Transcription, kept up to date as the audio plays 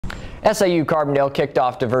SIU Carbondale kicked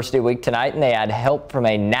off Diversity Week tonight, and they had help from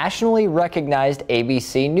a nationally recognized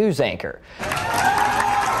ABC news anchor.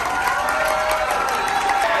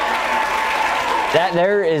 That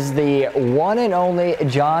there is the one and only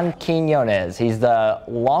John Quiñones. He's the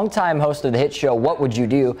longtime host of the hit show What Would You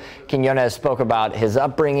Do? Quiñones spoke about his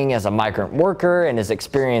upbringing as a migrant worker and his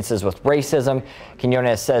experiences with racism.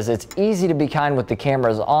 Quiñones says it's easy to be kind with the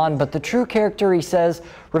cameras on, but the true character, he says,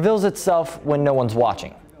 reveals itself when no one's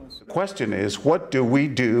watching. The question is, what do we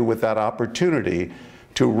do with that opportunity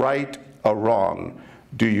to right a wrong?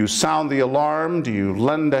 Do you sound the alarm? Do you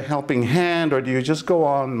lend a helping hand? Or do you just go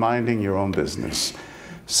on minding your own business?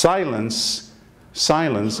 Silence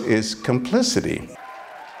is complicity.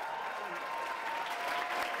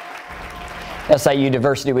 SIU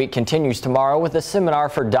Diversity Week continues tomorrow with a seminar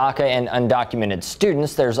for DACA and undocumented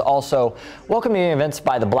students. There's also welcoming events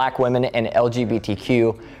by the Black Women and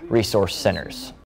LGBTQ resource centers.